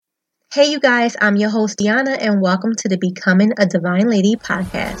Hey, you guys, I'm your host, Deanna, and welcome to the Becoming a Divine Lady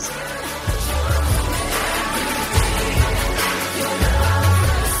podcast.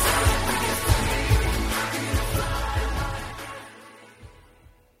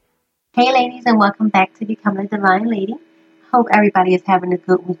 Hey, ladies, and welcome back to Becoming a Divine Lady. Hope everybody is having a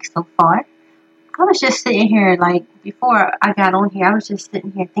good week so far. I was just sitting here, before I got on here, I was just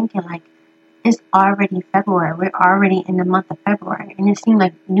sitting here thinking, it's already February. We're already in the month of February. And it seemed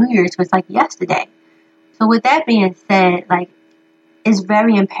like New Year's was like yesterday. So with that being said, it's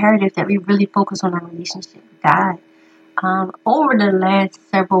very imperative that we really focus on our relationship with God. Over the last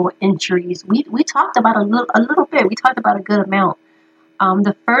several entries, we talked about a little bit. We talked about a good amount.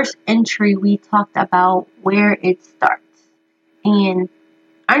 The first entry, we talked about where it starts. And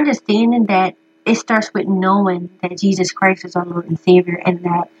understanding that it starts with knowing that Jesus Christ is our Lord and Savior, and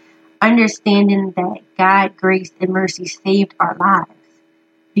that understanding that God, grace, and mercy saved our lives.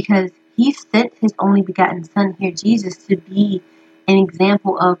 Because He sent His only begotten Son here, Jesus, to be an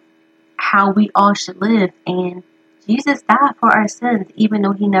example of how we all should live. And Jesus died for our sins, even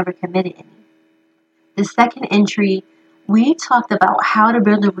though He never committed any. The second entry, we talked about how to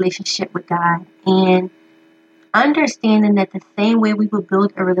build a relationship with God, and understanding that the same way we will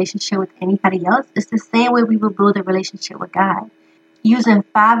build a relationship with anybody else is the same way we will build a relationship with God. Using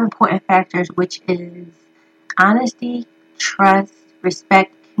 5 important factors, which is honesty, trust,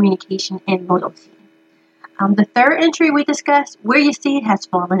 respect, communication, and loyalty. The third entry we discussed, where your seed has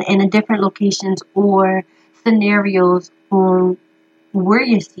fallen, and the different locations or scenarios on where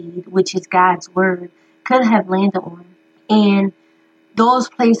your seed, which is God's word, could have landed on. And those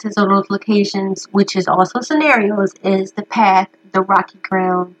places or those locations, which is also scenarios, is the path, the rocky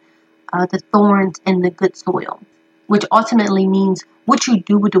ground, the thorns, and the good soil, which ultimately means what you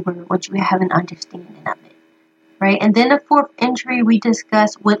do with the word, what you have an understanding of it, right? And then the fourth entry, we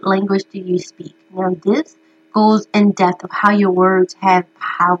discuss what language do you speak. Now, this goes in depth of how your words have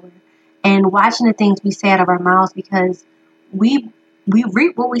power, and watching the things we say out of our mouths, because we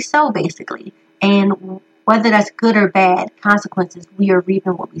reap what we sow, basically. And whether that's good or bad consequences, we are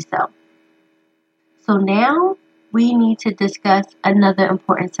reaping what we sow. So now we need to discuss another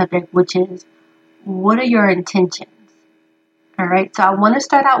important subject, which is, what are your intentions? All right, so I want to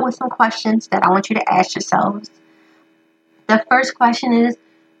start out with some questions that I want you to ask yourselves. The first question is,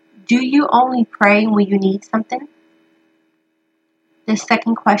 do you only pray when you need something? The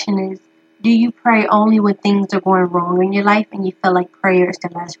second question is, do you pray only when things are going wrong in your life and you feel like prayer is the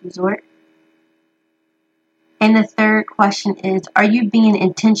last resort? And the third question is, are you being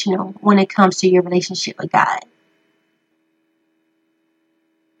intentional when it comes to your relationship with God?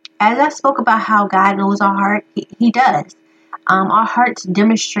 As I spoke about how God knows our heart, He does. Our hearts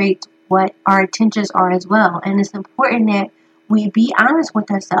demonstrate what our intentions are as well. And it's important that we be honest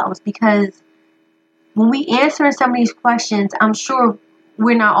with ourselves, because when we answer some of these questions, I'm sure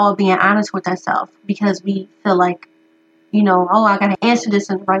we're not all being honest with ourselves, because we feel like, I got to answer this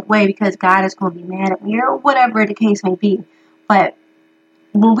in the right way because God is going to be mad at me, or whatever the case may be. But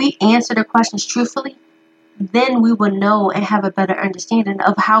when we answer the questions truthfully, then we will know and have a better understanding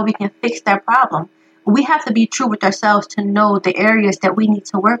of how we can fix that problem. We have to be true with ourselves to know the areas that we need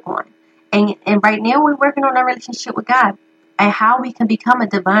to work on. And right now we're working on our relationship with God, and how we can become a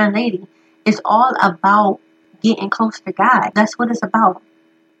divine lady. It's all about getting close to God. That's what it's about.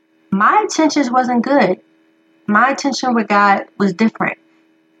 My intentions wasn't good. My intention with God was different.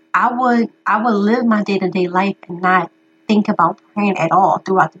 I would live my day-to-day life and not think about praying at all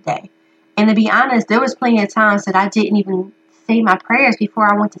throughout the day. And to be honest, there was plenty of times that I didn't even say my prayers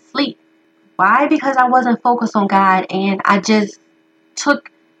before I went to sleep. Why? Because I wasn't focused on God, and I just took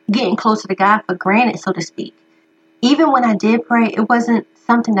getting closer to God for granted, so to speak. Even when I did pray, it wasn't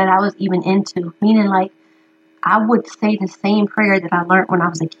something that I was even into. Meaning, I would say the same prayer that I learned when I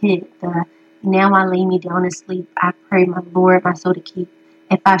was a kid. Now I lay me down to sleep, I pray my Lord my soul to keep.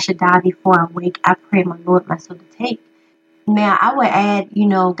 If I should die before I wake, I pray my Lord my soul to take. Now I would add,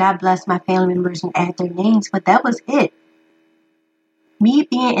 God bless my family members, and add their names, but that was it. Me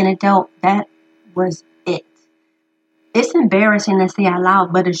being an adult, that was it. It's embarrassing to say out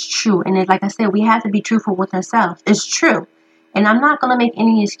loud, but it's true. And like I said, we have to be truthful with ourselves. It's true. And I'm not going to make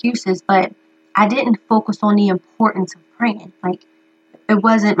any excuses, but I didn't focus on the importance of praying. It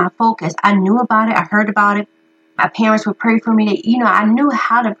wasn't my focus. I knew about it. I heard about it. My parents would pray for me. I knew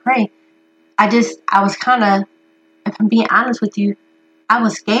how to pray. I was kind of, if I'm being honest with you, I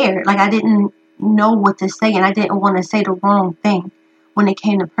was scared. I didn't know what to say, and I didn't want to say the wrong thing when it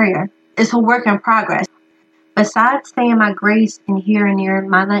came to prayer. It's a work in progress. Besides saying my grace and here and there,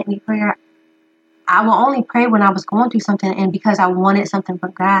 my nightly prayer, I will only pray when I was going through something and because I wanted something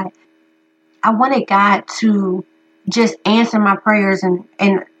from God. I wanted God to just answer my prayers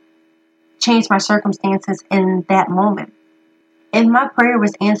and change my circumstances in that moment. If my prayer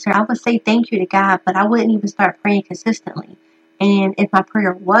was answered, I would say thank you to God, but I wouldn't even start praying consistently. And if my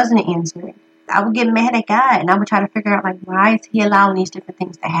prayer wasn't answered, I would get mad at God and I would try to figure out, like, why is He allowing these different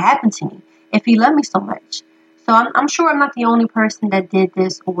things to happen to me if He loved me so much? So I'm sure I'm not the only person that did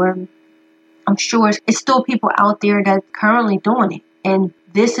this, or I'm sure it's still people out there that's currently doing it. And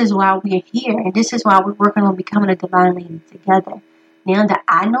this is why we're here, and this is why we're working on becoming a divine lady together. Now that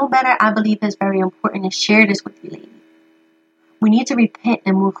I know better, I believe it's very important to share this with you ladies. We need to repent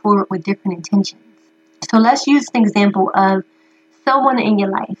and move forward with different intentions. So let's use an example of someone in your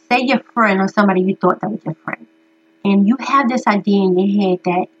life. Say your friend or somebody you thought that was your friend. And you have this idea in your head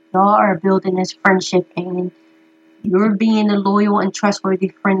that y'all are building this friendship and you're being the loyal and trustworthy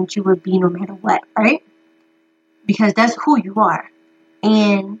friend that you would be no matter what, right? Because that's who you are.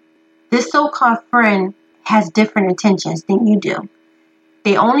 And this so-called friend has different intentions than you do.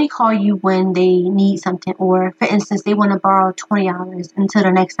 They only call you when they need something, or for instance, they want to borrow $20 until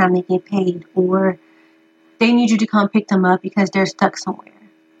the next time they get paid, or they need you to come pick them up because they're stuck somewhere.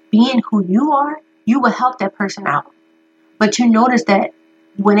 Being who you are, you will help that person out. But you notice that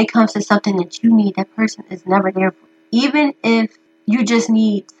when it comes to something that you need, that person is never there for you. Even if you just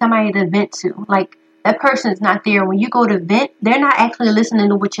need somebody to vent to, like that person is not there. When you go to vent, they're not actually listening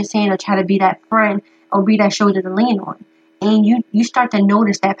to what you're saying or try to be that friend or be that shoulder to lean on. And you start to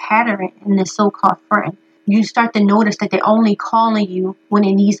notice that pattern in this so-called friend. You start to notice that they're only calling you when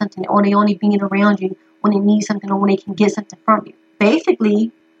they need something, or they only being around you when they need something, or when they can get something from you.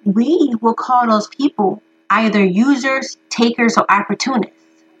 Basically, we will call those people either users, takers, or opportunists.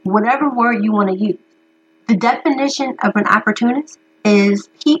 Whatever word you want to use. The definition of an opportunist is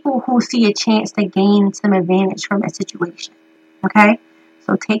people who see a chance to gain some advantage from a situation. Okay?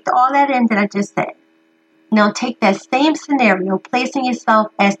 So take all that in that I just said. Now take that same scenario, placing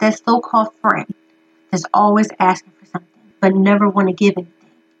yourself as that so-called friend that's always asking for something, but never want to give anything.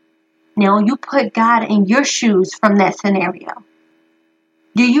 Now you put God in your shoes from that scenario.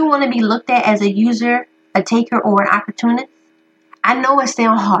 Do you want to be looked at as a user, a taker, or an opportunist? I know it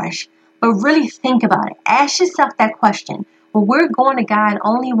sounds harsh, but really think about it. Ask yourself that question. When we're going to God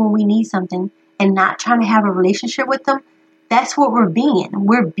only when we need something and not trying to have a relationship with Him, that's what we're being.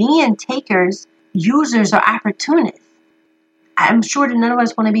 We're being takers, users, or opportunists. I'm sure that none of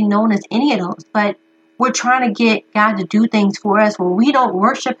us want to be known as any of those, but we're trying to get God to do things for us when we don't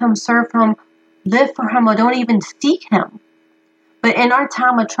worship Him, serve Him, live for Him, or don't even seek Him. But in our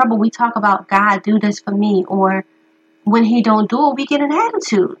time of trouble, we talk about, God, do this for me, or when He don't do it, we get an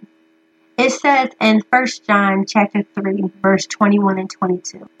attitude. It says in 1 John chapter 3, verse 21 and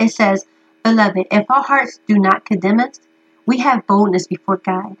 22, it says, Beloved, if our hearts do not condemn us, we have boldness before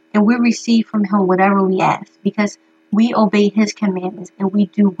God, and we receive from Him whatever we ask, because we obey His commandments and we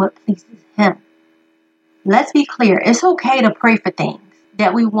do what pleases Him. Let's be clear. It's okay to pray for things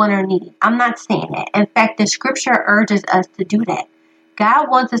that we want or need. I'm not saying that. In fact, the scripture urges us to do that. God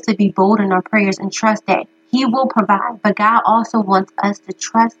wants us to be bold in our prayers and trust that He will provide, but God also wants us to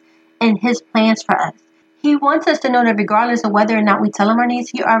trust in His plans for us. He wants us to know that regardless of whether or not we tell Him our needs,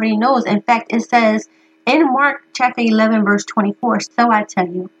 He already knows. In fact, it says in Mark chapter 11, verse 24, so I tell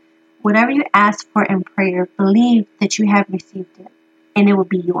you, whatever you ask for in prayer, believe that you have received it, and it will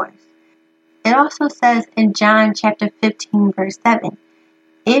be yours. It also says in John chapter 15, verse 7,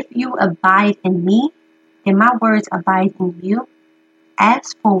 if you abide in me, and my words abide in you,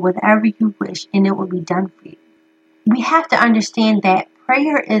 ask for whatever you wish, and it will be done for you. We have to understand that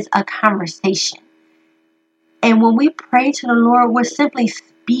prayer is a conversation. And when we pray to the Lord, we're simply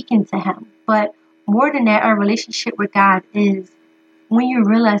speaking to Him. But more than that, our relationship with God is when you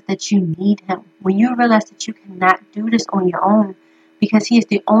realize that you need Him. When you realize that you cannot do this on your own, because He is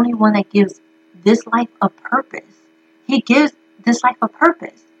the only one that gives this life a purpose. He gives this life a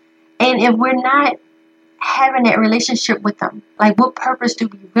purpose. And if we're not having that relationship with Him, like what purpose do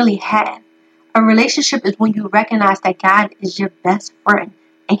we really have? A relationship is when you recognize that God is your best friend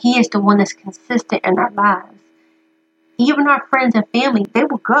and He is the one that's consistent in our lives. Even our friends and family, they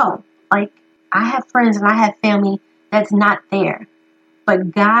will go. Like, I have friends and I have family that's not there.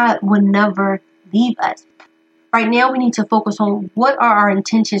 But God will never leave us. Right now, we need to focus on what are our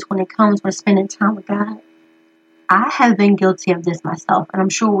intentions when it comes with spending time with God. I have been guilty of this myself, and I'm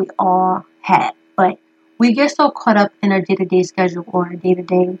sure we all have. But we get so caught up in our day-to-day schedule or our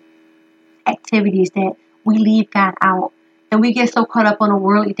day-to-day activities that we leave God out. And we get so caught up on the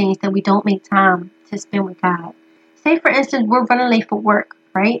worldly things that we don't make time to spend with God. Say, for instance, we're running late for work,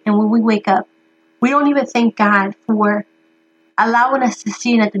 right? And when we wake up, we don't even thank God for allowing us to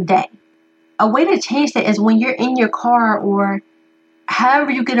see another day. A way to change that is when you're in your car or however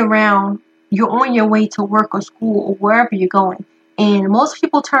you get around, you're on your way to work or school or wherever you're going. And most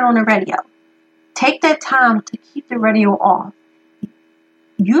people turn on the radio. Take that time to keep the radio off.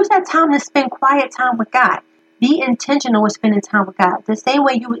 Use that time to spend quiet time with God. Be intentional with spending time with God. The same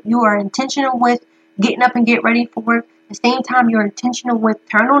way you are intentional with getting up and get ready for work, the same time you're intentional with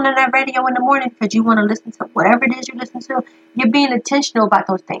turn on that radio in the morning because you want to listen to whatever it is you listen to. You're being intentional about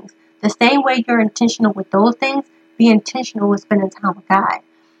those things. The same way you're intentional with those things, be intentional with spending time with God.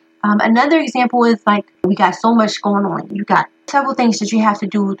 Another example is like we got so much going on. You got several things that you have to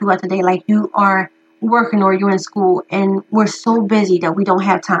do throughout the day. Like you are working or you're in school and we're so busy that we don't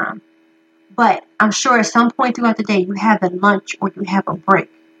have time. But I'm sure at some point throughout the day you have a lunch or you have a break.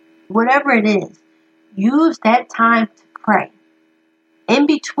 Whatever it is, use that time to pray. In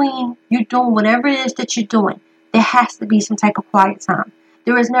between you doing whatever it is that you're doing, there has to be some type of quiet time.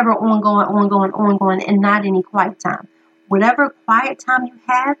 There is never ongoing, and not any quiet time. Whatever quiet time you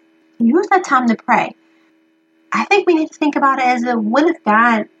have, use that time to pray. I think we need to think about it as what if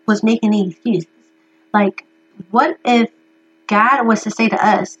God was making any excuses? Like, what if God was to say to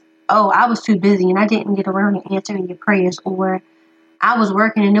us, oh, I was too busy and I didn't get around to answering your prayers, or I was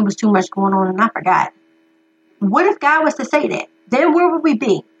working and there was too much going on and I forgot. What if God was to say that? Then where would we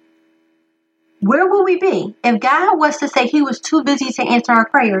be? Where would we be if God was to say he was too busy to answer our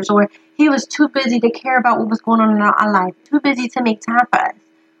prayers, or he was too busy to care about what was going on in our life, too busy to make time for us?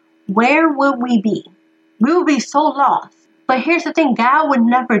 Where would we be? We would be so lost. But here's the thing, God would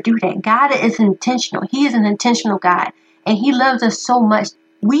never do that. God is intentional. He is an intentional God, and he loves us so much.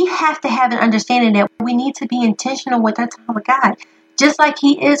 We have to have an understanding that we need to be intentional with our time with God, just like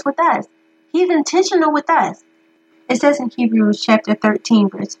he is with us. He's intentional with us. It says in Hebrews chapter 13,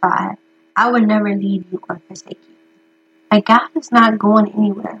 verse 5, I will never leave you or forsake you. Like God is not going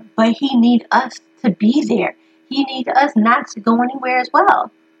anywhere, but he needs us to be there. He needs us not to go anywhere as well.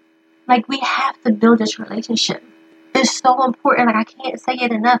 Like we have to build this relationship. It's so important. Like I can't say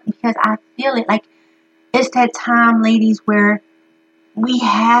it enough because I feel it. Like it's that time, ladies, where we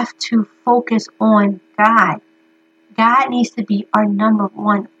have to focus on God. God needs to be our number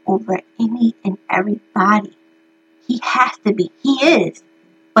one over any and everybody. He has to be. He is.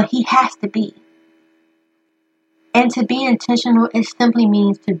 But he has to be. And to be intentional, it simply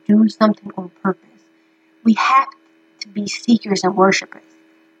means to do something on purpose. We have to be seekers and worshipers.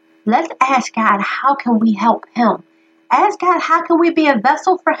 Let's ask God, how can we help him? Ask God, how can we be a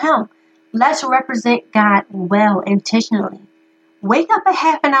vessel for him? Let's represent God well, intentionally. Wake up a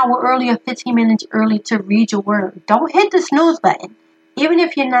half an hour early or 15 minutes early to read your word. Don't hit the snooze button. Even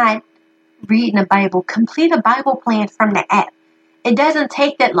if you're not reading the Bible, complete a Bible plan from the app. It doesn't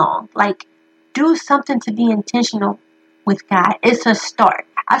take that long. Like, do something to be intentional with God. It's a start.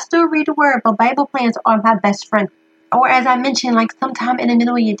 I still read the word, but Bible plans are my best friend. Or as I mentioned, like sometime in the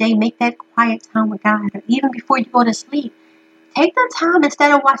middle of your day, make that quiet time with God. Or even before you go to sleep, take that time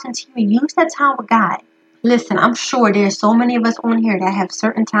instead of watching TV. Use that time with God. Listen, I'm sure there's so many of us on here that have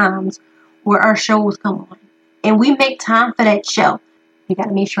certain times where our shows come on. And we make time for that show. You got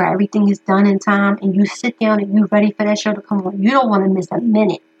to make sure everything is done in time and you sit down and you're ready for that show to come on. You don't want to miss a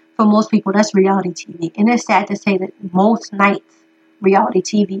minute. For most people, that's reality TV. And it's sad to say that most nights reality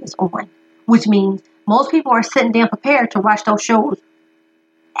TV is on, which means most people are sitting down prepared to watch those shows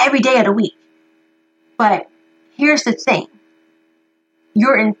every day of the week. But here's the thing.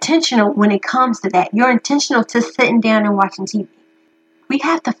 You're intentional when it comes to that. You're intentional to sitting down and watching TV. We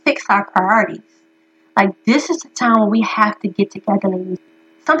have to fix our priorities. Like, this is the time when we have to get together, ladies.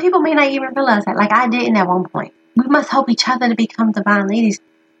 Some people may not even realize that, like I didn't at one point. We must help each other to become divine ladies.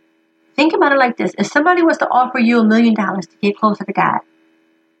 Think about it like this. If somebody was to offer you $1 million to get closer to God,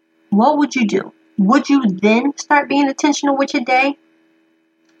 what would you do? Would you then start being intentional with your day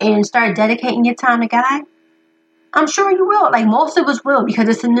and start dedicating your time to God? I'm sure you will. Like most of us will, because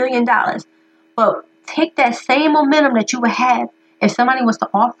it's $1 million. But take that same momentum that you would have if somebody was to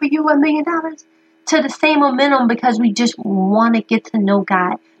offer you $1 million to the same momentum, because we just want to get to know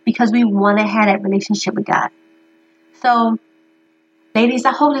God, because we want to have that relationship with God. So, ladies,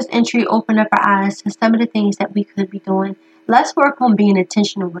 I hope this entry opened up our eyes to some of the things that we could be doing. Let's work on being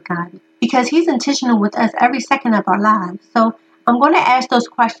intentional with God, because he's intentional with us every second of our lives. So I'm going to ask those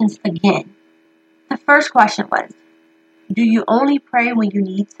questions again. The first question was, do you only pray when you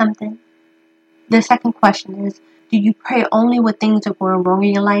need something? The second question is, do you pray only when things are going wrong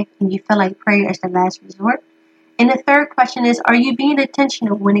in your life and you feel like prayer is the last resort? And the third question is, are you being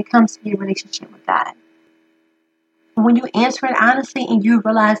intentional when it comes to your relationship with God? When you answer it honestly and you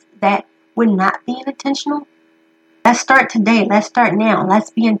realize that we're not being intentional, Let's start today. Let's start now.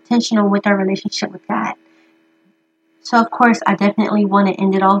 Let's be intentional with our relationship with God. So, of course, I definitely want to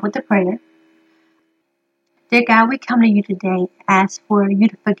end it off with a prayer. Dear God, we come to you today, ask for you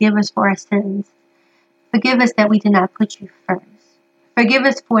to forgive us for our sins. Forgive us that we did not put you first. Forgive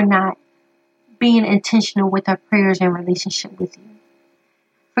us for not being intentional with our prayers and relationship with you.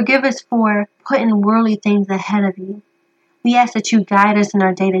 Forgive us for putting worldly things ahead of you. We ask that you guide us in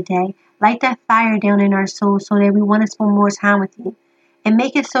our day-to-day. Light that fire down in our souls so that we want to spend more time with you. And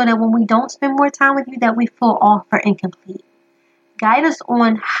make it so that when we don't spend more time with you, that we feel off or incomplete. Guide us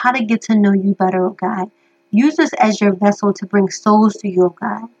on how to get to know you better, oh God. Use us as your vessel to bring souls to you, oh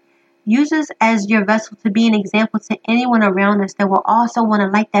God. Use us as your vessel to be an example to anyone around us that will also want to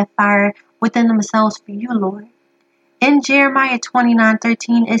light that fire within themselves for you, Lord. In Jeremiah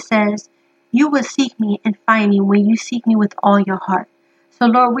 29:13, it says, you will seek me and find me when you seek me with all your heart. So,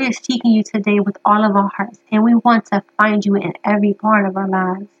 Lord, we are seeking you today with all of our hearts, and we want to find you in every part of our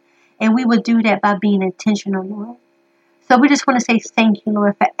lives. And we will do that by being intentional, Lord. So we just want to say thank you,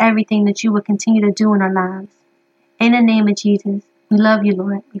 Lord, for everything that you will continue to do in our lives. In the name of Jesus, we love you,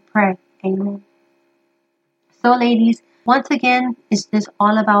 Lord. We pray. Amen. So, ladies, once again, it's just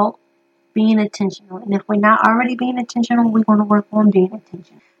all about being intentional. And if we're not already being intentional, we're going to work on being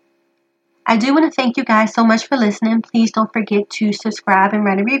intentional. I do want to thank you guys so much for listening. Please don't forget to subscribe and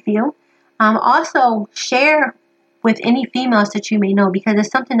write a review. Also, share with any females that you may know, because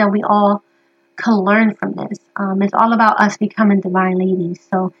it's something that we all can learn from this. It's all about us becoming divine ladies.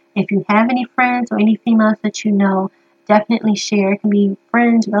 So if you have any friends or any females that you know, definitely share. It can be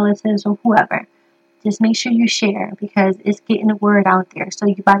friends, relatives, or whoever. Just make sure you share, because it's getting the word out there. So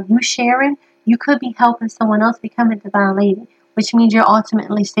by you sharing, you could be helping someone else become a divine lady, which means you're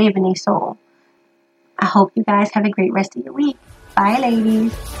ultimately saving a soul. I hope you guys have a great rest of your week. Bye,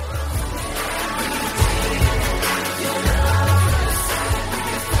 ladies.